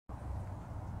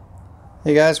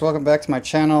Hey guys, welcome back to my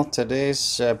channel.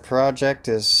 Today's project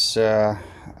is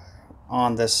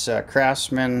on this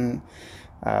Craftsman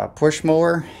push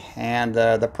mower, and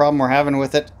the problem we're having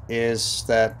with it is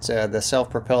that the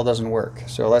self-propel doesn't work.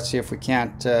 So let's see if we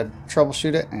can't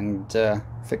troubleshoot it and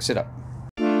fix it up.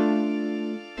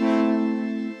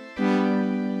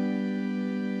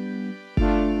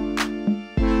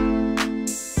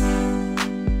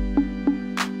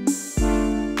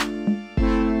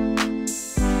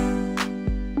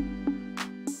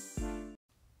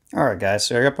 Alright guys,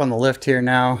 so we're up on the lift here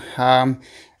now.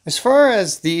 As far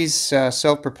as these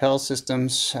self-propel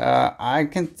systems, I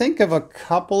can think of a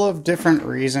couple of different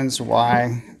reasons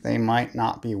why they might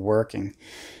not be working.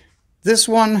 This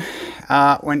one,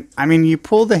 you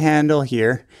pull the handle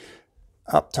here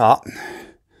up top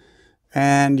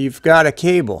and you've got a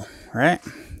cable, right?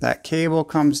 That cable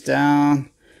comes down,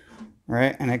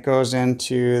 right, and it goes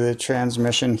into the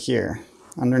transmission here.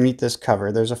 Underneath this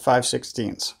cover, there's a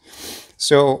 5/16.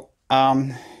 So,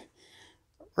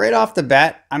 right off the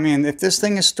bat, if this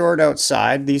thing is stored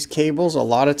outside, these cables a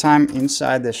lot of time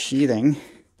inside the sheathing,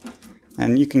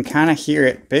 and you can kind of hear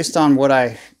it based on what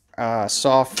I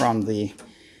saw from the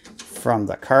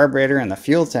carburetor and the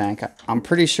fuel tank. I'm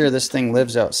pretty sure this thing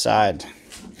lives outside.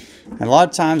 And a lot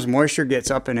of times moisture gets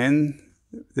up and in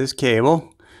this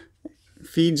cable,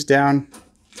 feeds down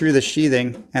through the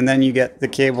sheathing, and then you get the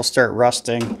cable start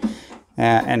rusting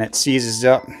and it seizes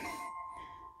up.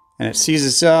 And it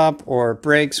seizes up or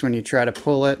breaks when you try to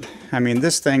pull it.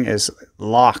 This thing is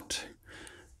locked.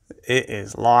 It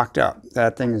is locked up.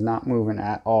 That thing is not moving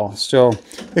at all. So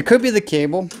it could be the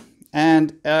cable,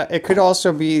 and it could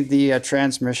also be the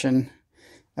transmission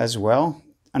as well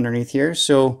underneath here.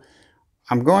 So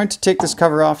I'm going to take this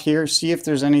cover off here, see if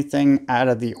there's anything out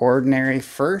of the ordinary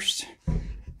first,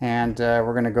 and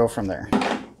we're going to go from there.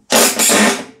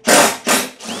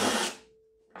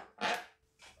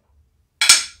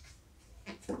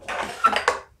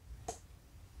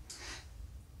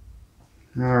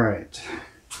 All right.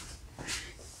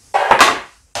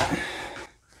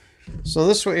 So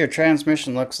this is what your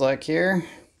transmission looks like here.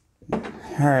 All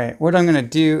right, what I'm going to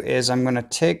do is I'm going to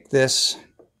take this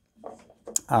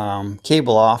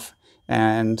cable off,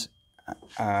 and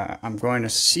I'm going to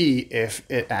see if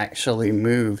it actually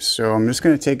moves. So I'm just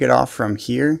going to take it off from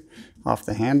here, off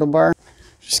the handlebar.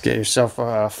 Just get yourself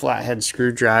a flathead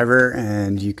screwdriver,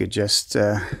 and you could just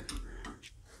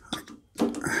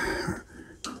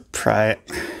pry it,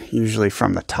 usually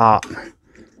from the top.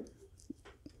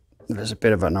 There's a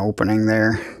bit of an opening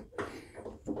there.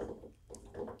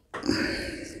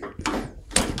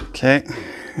 Okay,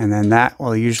 and then that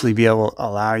will usually be able to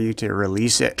allow you to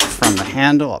release it from the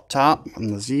handle up top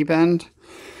on the Z-bend.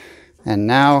 And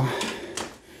now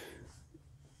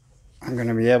I'm going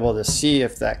to be able to see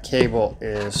if that cable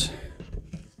is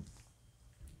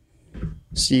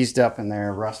seized up in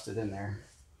there, rusted in there.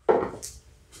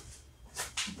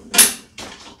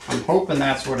 I'm hoping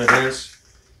that's what it is,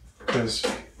 because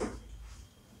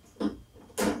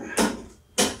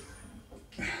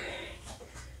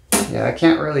yeah, I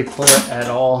can't really pull it at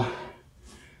all.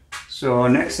 So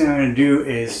next thing I'm going to do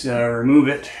is remove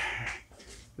it,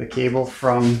 the cable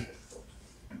from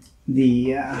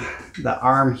the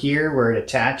arm here where it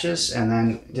attaches, and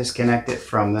then disconnect it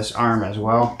from this arm as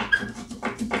well,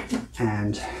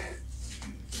 and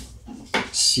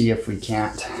see if we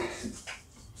can't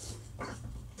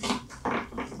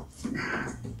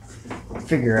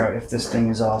figure out if this thing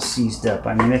is all seized up.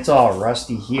 It's all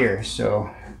rusty here, so.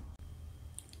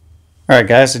 Alright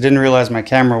guys, I didn't realize my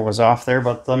camera was off there,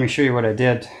 but let me show you what I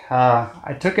did.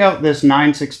 I took out this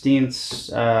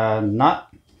 9/16 nut,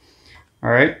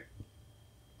 alright,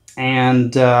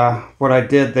 and what I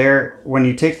did there, when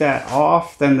you take that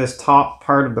off, then this top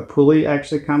part of the pulley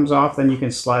actually comes off, then you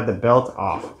can slide the belt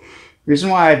off. The reason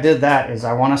why I did that is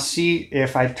I want to see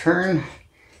if I turn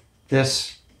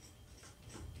this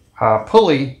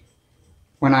pulley,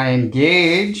 when I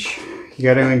engage, you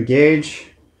got to engage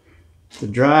the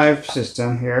drive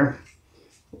system here.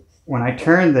 When I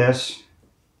turn this,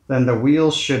 then the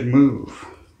wheels should move,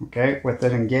 okay, with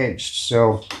it engaged.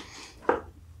 So there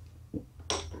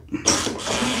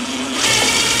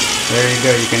you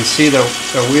go. You can see the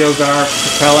wheels are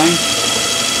propelling.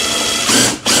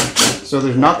 So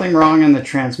there's nothing wrong in the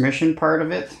transmission part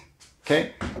of it,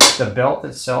 okay. The belt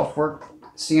itself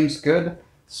seems good.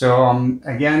 So I'm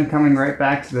again coming right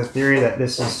back to the theory that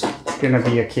this is going to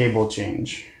be a cable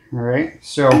change. All right,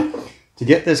 so to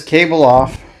get this cable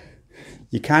off,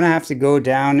 you kind of have to go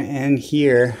down in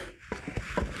here,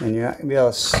 and you're not going to be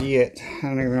able to see it. I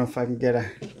don't even know if I can get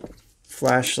a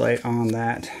flashlight on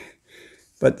that,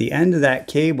 but the end of that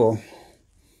cable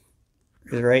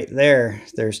is right there.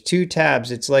 There's 2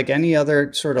 tabs. It's like any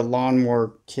other sort of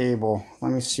lawnmower cable.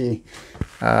 Let me see.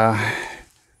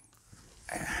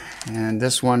 And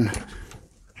this one,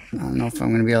 I don't know if I'm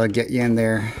going to be able to get you in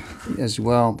there as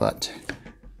well, but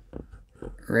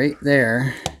right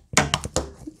there,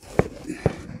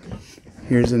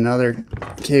 here's another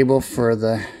cable for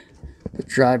the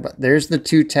drive. But there's the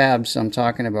 2 tabs I'm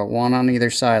talking about, one on either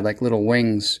side, like little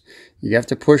wings. You have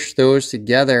to push those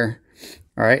together,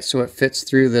 all right, so it fits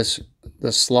through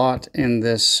the slot in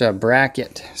this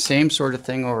bracket. Same sort of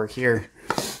thing over here.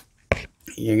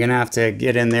 You're gonna have to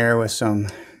get in there with some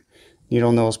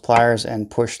needle nose pliers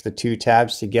and push the 2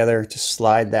 tabs together to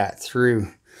slide that through.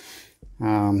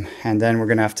 And then we're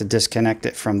gonna have to disconnect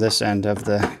it from this end of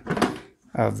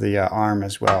the arm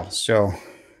as well. So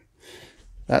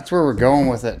that's where we're going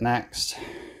with it next.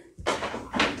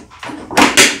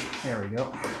 There we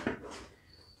go.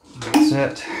 That's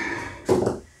it.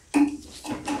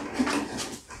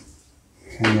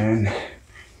 And then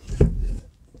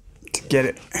to get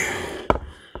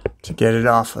it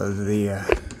off of the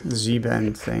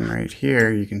Z-bend thing right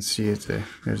here, you can see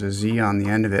there's a Z on the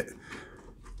end of it.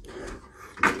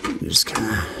 You just kind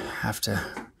of have to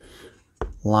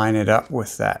line it up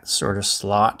with that sort of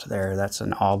slot there. That's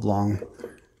an oblong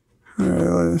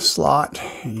slot.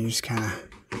 And you just kind of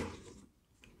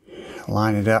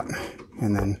line it up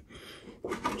and then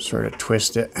sort of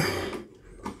twist it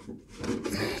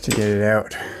to get it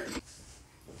out.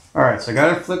 Alright, so I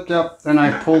got it flipped up, then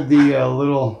I pulled the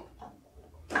little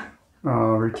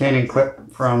retaining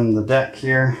clip from the deck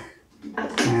here,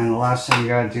 and the last thing you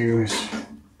gotta do is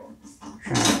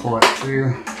try to pull it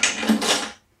through.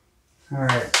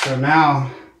 Alright, so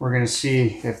now we're gonna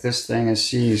see if this thing is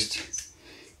seized.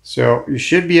 So you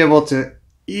should be able to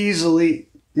easily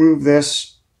move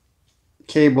this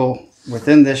cable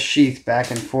within this sheath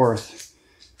back and forth,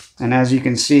 and as you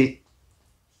can see,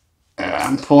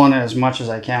 I'm pulling it as much as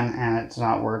I can and it's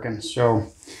not working. So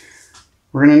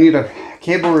we're going to need a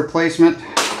cable replacement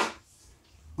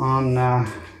on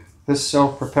this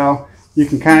self-propel. You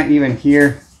can kind of even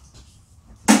hear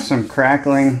some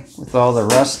crackling with all the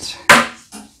rust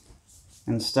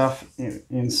and stuff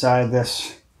inside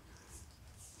this.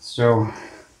 So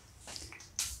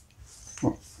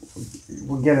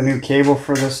we'll get a new cable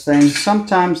for this thing.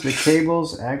 Sometimes the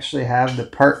cables actually have the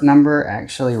part number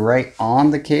actually right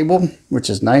on the cable, which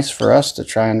is nice for us to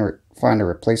try and find a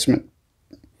replacement.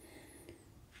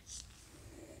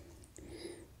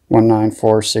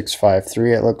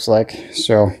 194653 it looks like.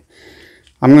 So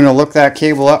I'm going to look that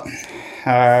cable up.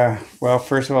 Well,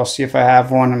 first of all, see if I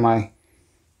have one in my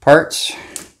parts,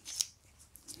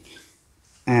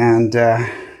 and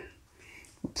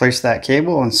replace that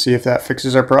cable and see if that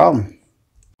fixes our problem.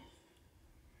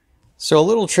 So a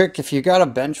little trick, if you got a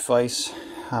bench vise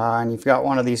and you've got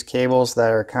one of these cables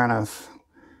that are kind of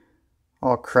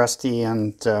all crusty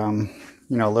and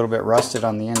you know, a little bit rusted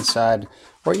on the inside,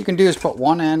 what you can do is put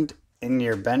one end in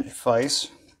your bench vise,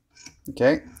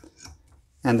 okay,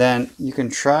 and then you can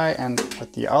try and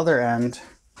with the other end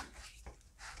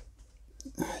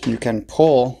you can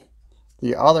pull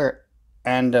the other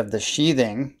end of the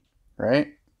sheathing,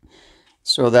 right,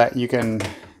 so that you can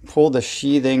pull the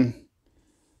sheathing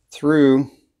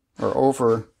through or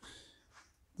over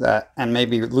that and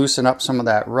maybe loosen up some of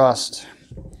that rust.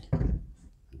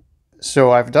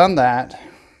 So I've done that,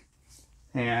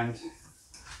 and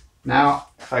now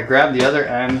if I grab the other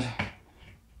end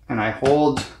and I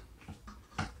hold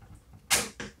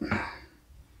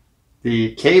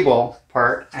the cable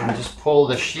part and just pull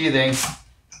the sheathing,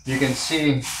 you can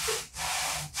see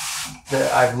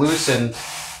that I've loosened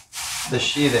the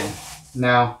sheathing.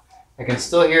 Now I can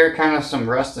still hear kind of some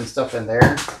rust and stuff in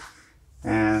there,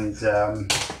 and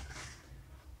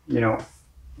you know,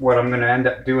 what I'm going to end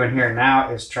up doing here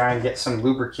now is try and get some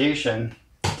lubrication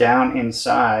down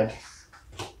inside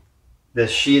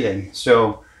this sheathing.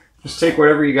 So just take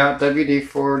whatever you got,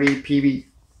 WD-40, PB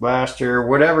Blaster,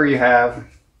 whatever you have,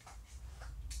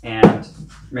 and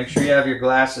make sure you have your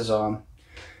glasses on.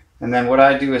 And then what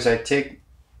I do is I take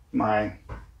my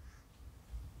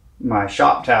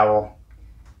shop towel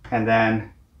and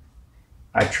then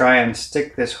I try and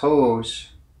stick this hose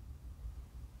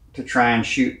to try and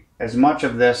shoot as much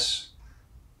of this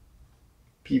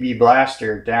PB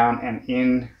Blaster down and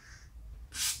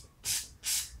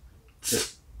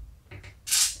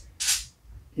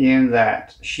in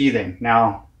that sheathing.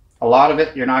 Now a lot of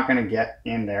it you're not going to get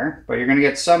in there, but you're going to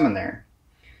get some in there.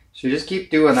 So you just keep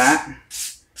doing that.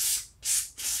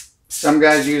 Some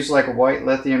guys use like a white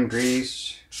lithium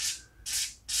grease,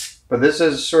 but this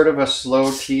is sort of a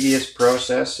slow, tedious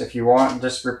process. If you want,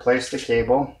 just replace the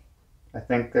cable I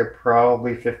think they're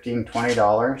probably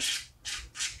 $15–20.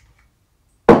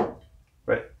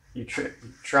 But you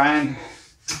try and,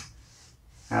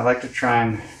 I like to try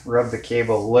and rub the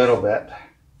cable a little bit.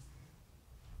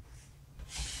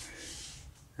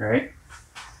 Right?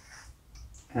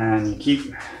 And you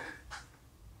keep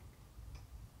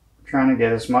trying to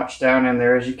get as much down in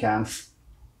there as you can.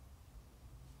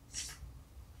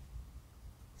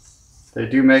 They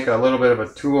do make a little bit of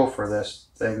a tool for this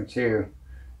thing too.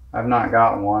 I've not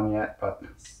gotten one yet, but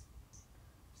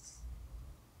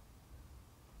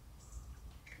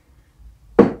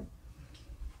I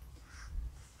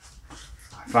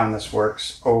find this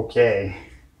works okay.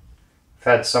 I've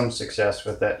had some success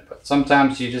with it, but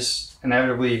sometimes you just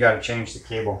inevitably you got to change the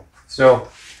cable. So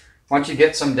once you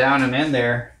get some down and in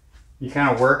there, you kind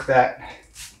of work that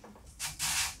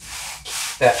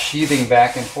sheathing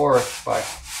back and forth by,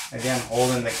 again,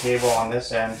 holding the cable on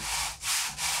this end.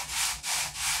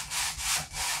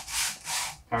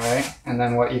 All right, and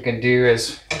then what you can do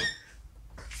is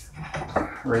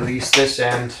release this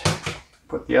end,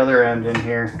 put the other end in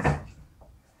here,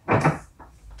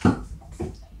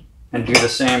 and do the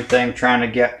same thing, trying to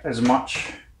get as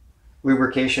much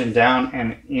lubrication down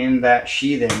and in that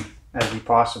sheathing as you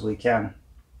possibly can.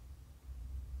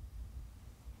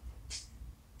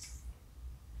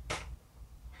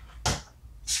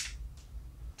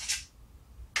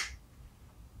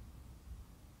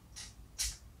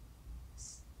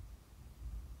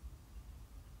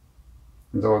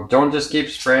 So don't just keep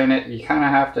spraying it. You kind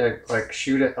of have to like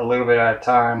shoot it a little bit at a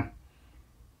time,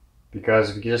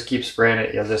 because if you just keep spraying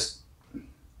it, you'll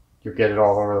get it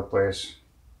all over the place.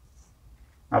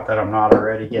 Not that I'm not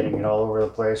already getting it all over the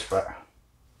place, but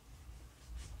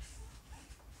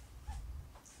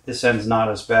this end's not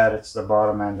as bad. It's the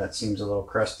bottom end that seems a little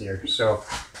crustier. So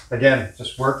again,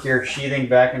 just work your sheathing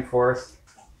back and forth.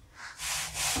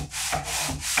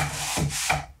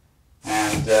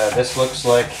 And this looks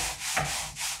like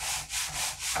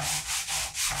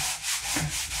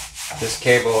this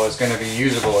cable is going to be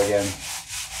usable again.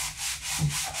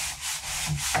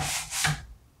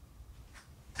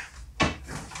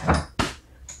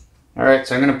 Alright,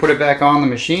 so I'm going to put it back on the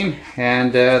machine,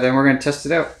 and then we're going to test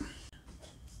it out.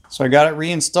 So I got it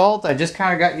reinstalled. I just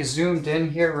kind of got you zoomed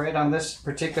in here right on this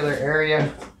particular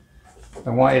area. I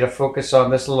want you to focus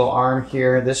on this little arm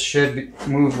here. This should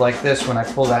move like this when I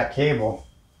pull that cable,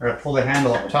 or I pull the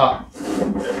handle up top.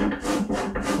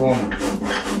 Boom.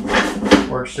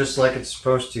 Works just like it's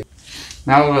supposed to.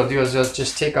 Now what I'll do is I'll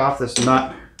just take off this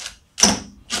nut.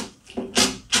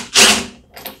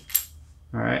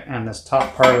 Alright, and this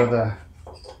top part of the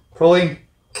pulley.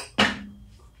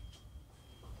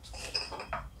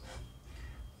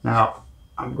 Now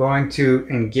I'm going to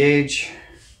engage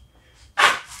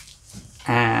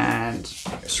and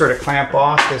sort of clamp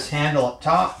off this handle up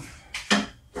top.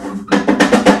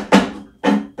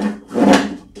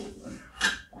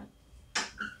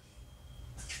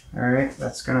 Alright,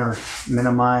 that's going to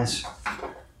minimize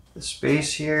the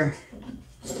space here.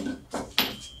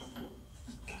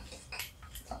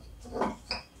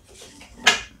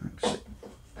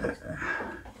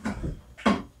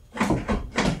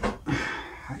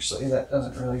 Actually, that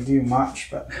doesn't really do much,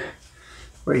 but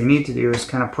what you need to do is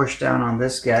kind of push down on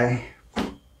this guy.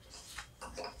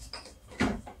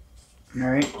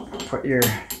 Alright, put your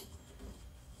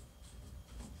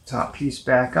top piece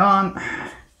back on.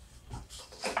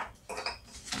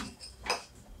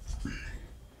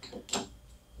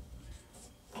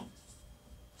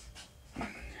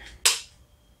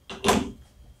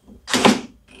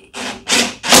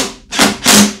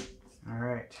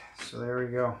 Alright, so there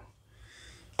we go.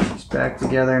 It's back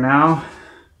together now.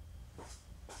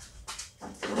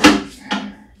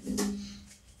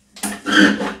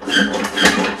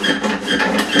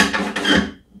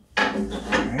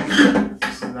 Alright,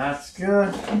 so that's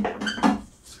good.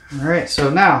 Alright, so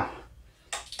now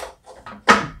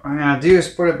what I'm going to do is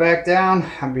put it back down.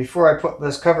 And before I put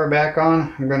this cover back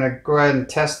on, I'm going to go ahead and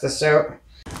test this out.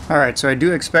 Alright, so I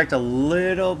do expect a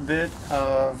little bit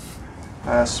of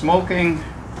smoking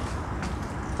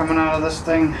coming out of this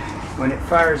thing when it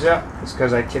fires up. It's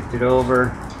because I tipped it over.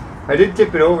 I did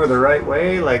tip it over the right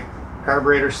way, like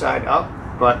carburetor side up,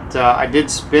 but I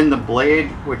did spin the blade,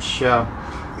 which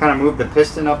kind of moved the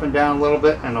piston up and down a little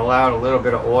bit and allowed a little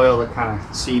bit of oil to kind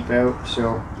of seep out.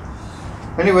 So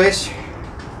anyways,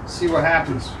 let's see what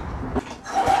happens.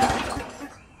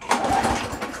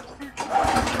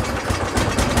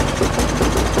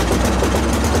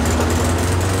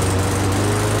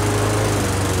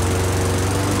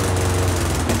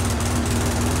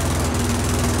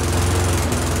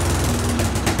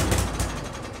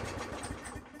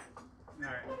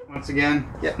 Once again,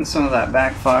 getting some of that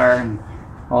backfire and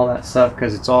all that stuff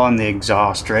because it's all in the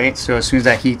exhaust, right? So as soon as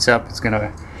that heats up, it's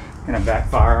gonna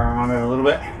backfire on it a little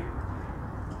bit.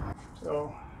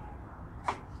 So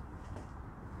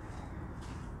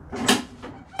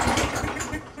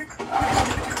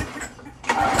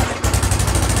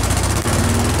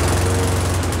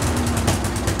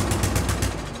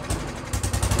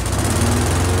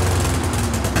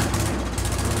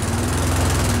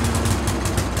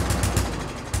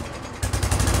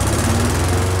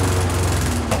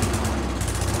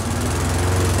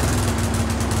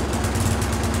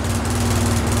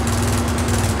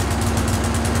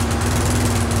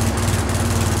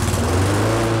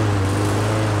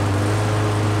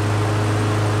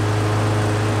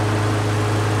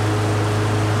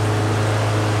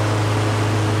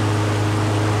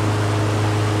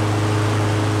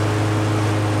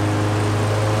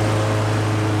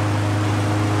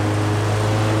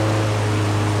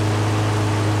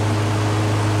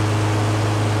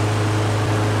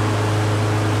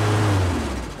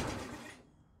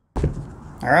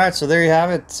alright, so there you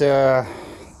have it.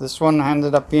 This one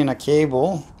ended up being a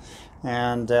cable,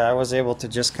 and I was able to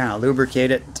just kind of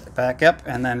lubricate it back up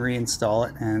and then reinstall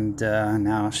it, and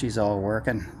now she's all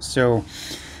working. So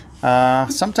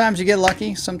sometimes you get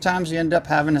lucky, sometimes you end up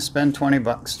having to spend 20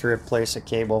 bucks to replace a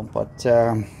cable, but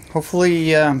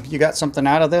hopefully you got something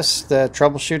out of this, the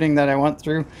troubleshooting that I went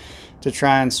through to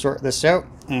try and sort this out.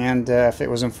 And if it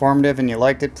was informative and you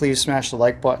liked it, please smash the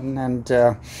like button.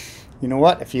 And you know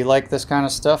what, if you like this kind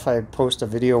of stuff, I post a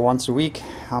video once a week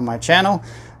on my channel,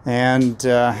 and you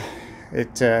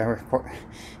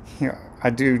know,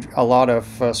 I do a lot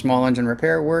of small engine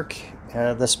repair work,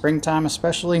 the springtime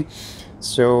especially.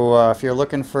 So if you're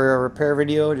looking for a repair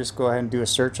video, just go ahead and do a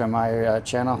search on my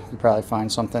channel. You'll probably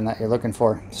find something that you're looking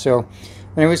for. So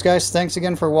anyways guys, thanks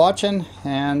again for watching,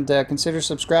 and consider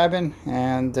subscribing,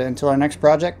 and until our next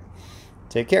project,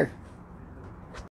 take care.